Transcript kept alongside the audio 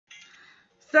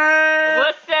What's up?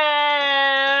 What's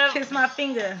up? Kiss my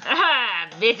finger.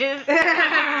 Bitches.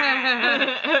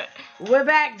 We're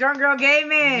back, Drunk Girl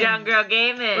Gaming. Young Girl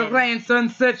Gaming. We're playing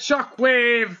Sunset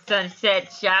Shockwave.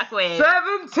 Sunset Shockwave.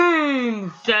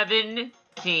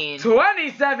 2017.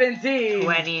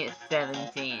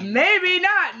 2017. Maybe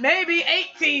not. Maybe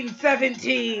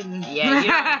 1817.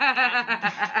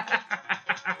 Yeah,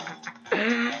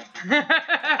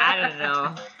 I don't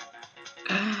know.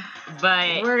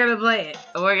 But we're gonna play it.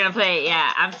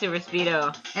 Yeah. I'm Super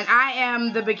Speedo. And I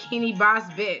am the bikini boss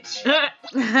bitch.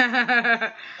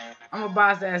 I'm a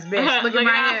boss ass bitch. Look at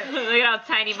my hips. Look at how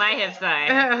tiny my hips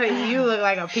are. You look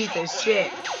like a piece of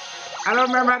shit. I don't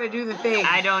remember how to do the thing.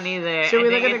 I don't either. Should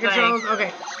we look at the controls?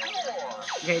 Okay.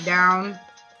 Okay, down.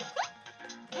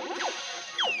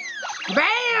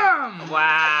 Bam!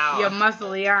 Wow. You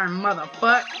muscly arm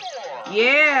motherfucker.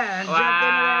 Yeah, jump into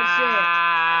that shit.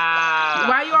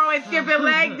 Why you always skipping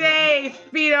leg day,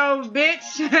 Speedo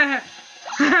bitch?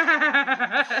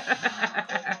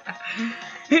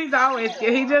 He's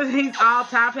all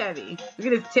top heavy. Look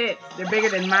at his tits. They're bigger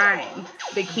than mine.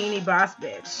 Bikini boss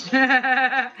bitch.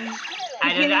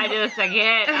 I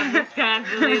can't. I'm just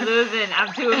constantly losing.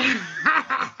 I'm too.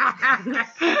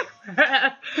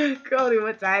 Cody,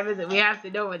 what time is it? We have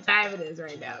to know what time it is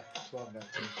right now.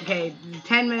 12:19. Okay,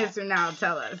 10 minutes from now,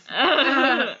 tell us.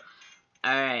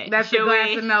 Alright. That's the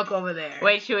glass of milk over there.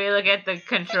 Wait, should we look at the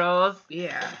controls?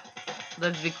 Yeah.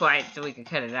 Let's be quiet so we can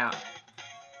cut it out.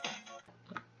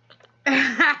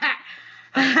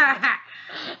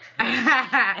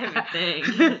 Everything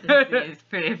is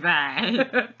pretty fine.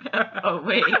 Oh,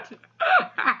 wait.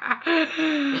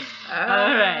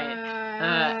 Alright.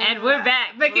 And we're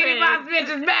back. Bikini Boss bitch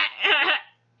is back.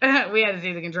 We had to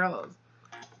see the controls.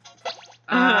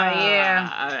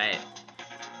 Yeah. Alright.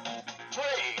 3,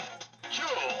 2,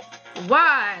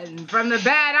 1 from the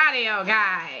bad audio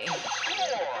guy.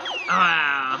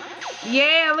 Wow.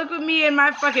 Yeah, look at me in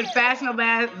my fucking fashionable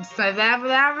and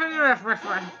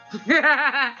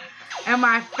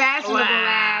my fashionable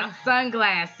ass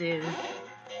sunglasses.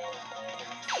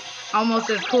 Almost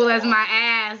as cool as my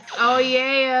ass. Oh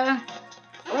yeah.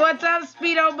 What's up,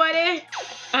 Speedo buddy?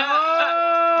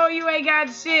 Oh, you ain't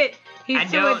got shit.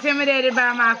 He's too intimidated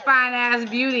by my fine ass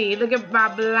beauty. Look at my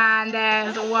blind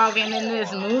ass walking in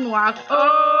this moonwalk.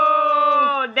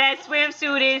 Oh, that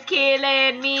swimsuit is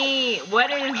killing me. What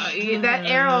is that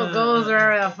arrow goes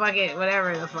wherever the fuck it,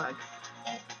 whatever the fuck.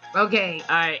 Okay.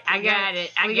 Alright, I got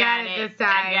it. We got it this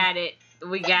time. I got it.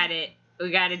 We got it. We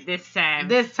got it this time.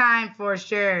 This time for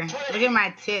sure. Look at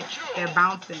my tits. They're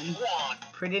bouncing.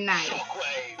 Pretty nice.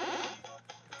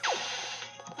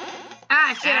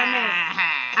 Ah, shit,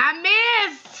 I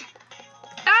missed.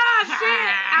 Ah,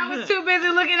 shit. I was too busy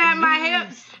looking at my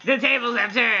hips. The tables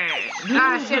have turned.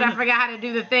 Ah, shit, I forgot how to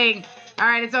do the thing.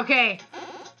 Alright, it's okay.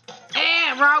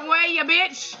 Eh, wrong way, you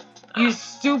bitch. You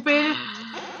stupid.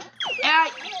 Yeah.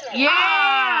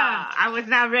 I was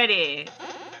not ready.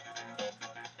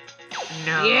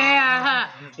 No. Yeah.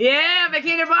 Yeah,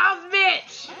 bikini boss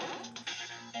bitch.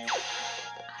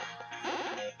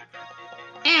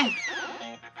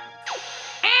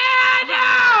 No!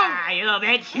 You little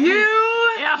bitch. You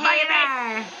little fucking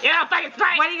bitch. You little fucking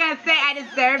sprite. What are you gonna say? I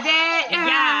deserved it?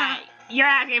 Yeah. You're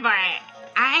asking for it.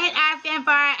 I ain't asking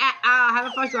for it at all. How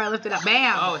the fuck do I lift it up?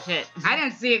 Bam. Oh, shit. I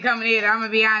didn't see it coming either. I'm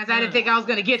gonna be honest. I didn't think I was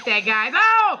gonna get that, guys.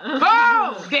 Oh!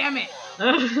 Oh! Damn it.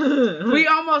 We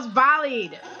almost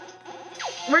volleyed.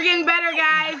 We're getting better,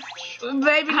 guys.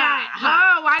 Maybe not.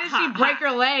 Oh, why did she break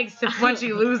her legs when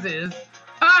she loses?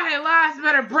 Oh, I lost.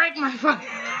 Better break my fucking...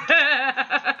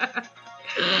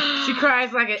 She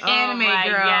cries like an anime girl.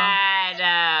 Oh, my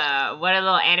God. What a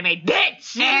little anime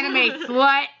bitch. Anime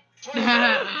slut.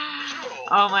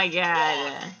 Oh, my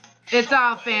God. It's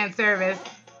all fan service.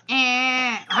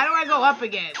 And how do I go up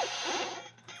again?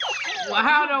 Well,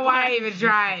 I don't know why I even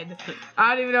tried.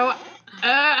 I don't even know.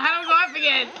 How do I go up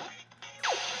again?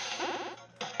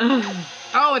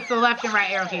 Oh, it's the left and right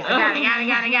arrow keys.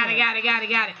 I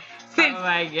got it. Since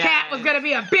Cat was gonna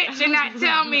be a bitch and not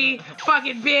tell me,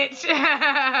 fucking bitch.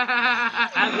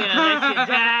 I'm gonna let you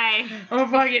die. Oh,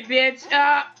 fucking bitch.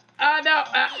 No.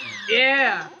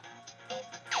 Yeah.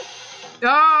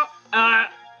 Oh.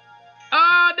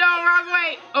 Oh, no, wrong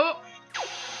way. Oh.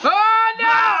 Oh,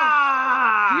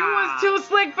 no. You was too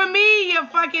slick for me, you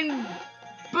fucking...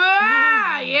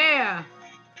 yeah.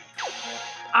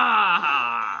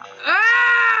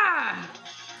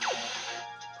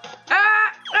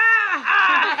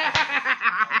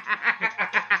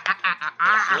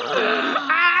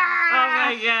 Oh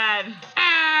my God.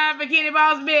 Bikini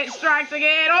Boss bitch strikes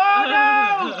again. Oh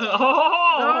no!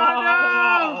 Oh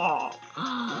no!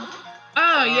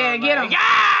 Oh, yeah, get him.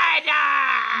 God!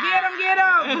 Get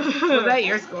him. Was that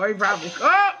your score? You probably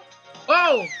scored.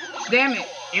 Oh, damn it.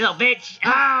 You little bitch. Oh,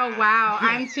 wow.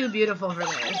 I'm too beautiful for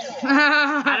this.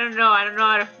 I don't know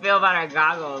how to feel about our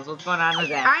goggles. What's going on with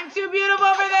that? I'm too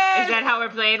beautiful for this. Is that how we're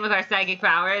playing with our psychic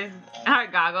powers? Our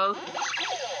goggles?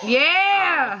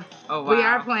 Yeah. Oh, wow. We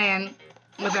are playing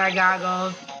with our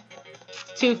goggles.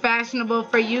 Too fashionable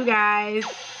for you guys.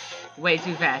 Way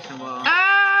too fashionable.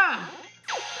 Ah!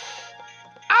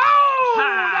 Oh!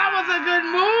 That was a good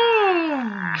move!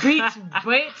 Beach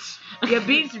bitch. You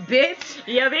beach bitch.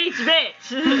 You beach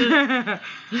bitch.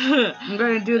 I'm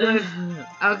gonna do this.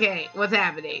 Okay, what's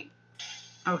happening?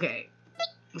 Okay.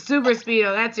 Super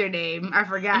Speedo, that's your name. I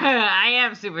forgot. I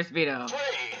am Super Speedo.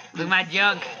 Look at my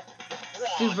junk.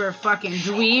 Super fucking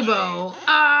dweebo.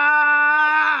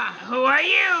 Ah! Who are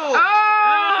you?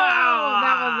 Oh!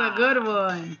 That was a good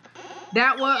one.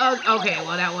 That was okay.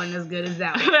 Well, that wasn't as good as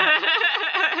that one.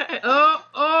 Oh!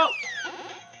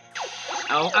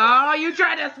 You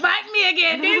tried to spike me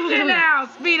again, didn't you? Now,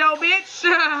 Speedo bitch.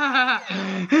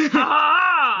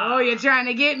 Oh, you're trying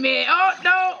to get me. Oh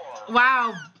no!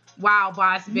 Wow,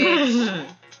 boss bitch.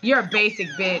 You're a basic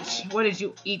bitch. What did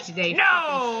you eat today?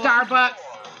 No! Starbucks.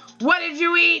 What did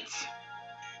you eat?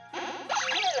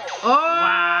 Oh!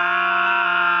 Wow!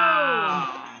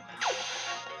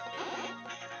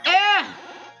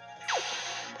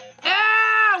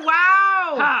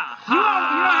 Wow! Ha, You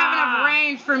don't have enough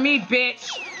range for me, bitch.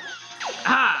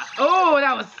 Ha! Oh,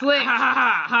 that was slick.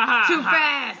 Ha! Too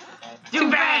fast.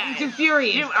 Too fast and too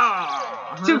furious.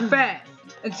 Oh. Too fast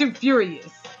and too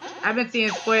furious. I've been seeing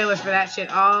spoilers for that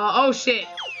shit all. Oh shit.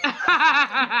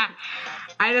 I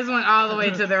just went all the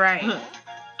way to the right.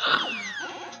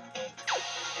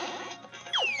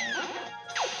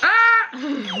 Ah!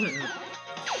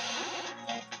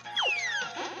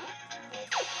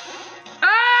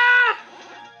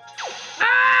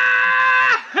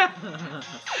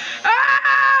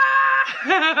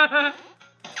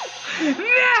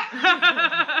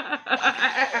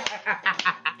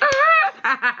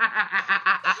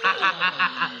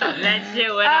 That shit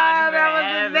went on that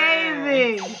was forever.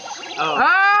 amazing.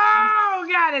 Oh.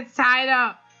 God, it's tied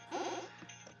up.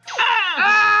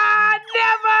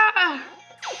 Never.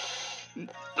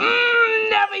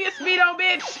 Never, you Speedo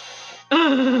bitch.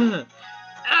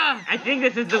 I think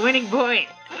this is the winning point.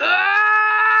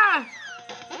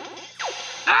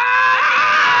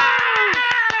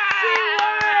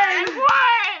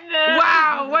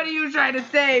 Wow, what are you trying to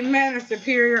say? Men are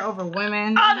superior over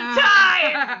women? All the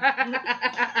time!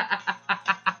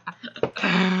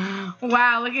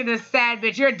 Wow, look at this sad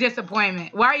bitch. You're a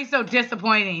disappointment. Why are you so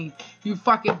disappointing? You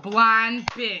fucking blonde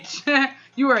bitch.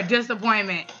 You are a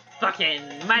disappointment. Fucking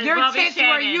might Your as well be tits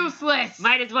Shannon. were useless.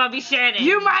 Might as well be Shannon.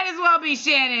 You might as well be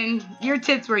Shannon. Your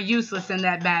tits were useless in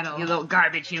that battle. You little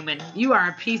garbage human. You are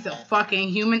a piece of fucking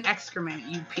human excrement,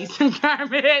 you piece of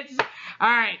garbage.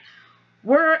 Alright.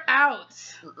 We're out.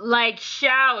 Like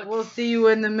shout. We'll see you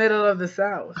in the middle of the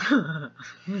South.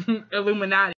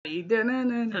 Illuminati.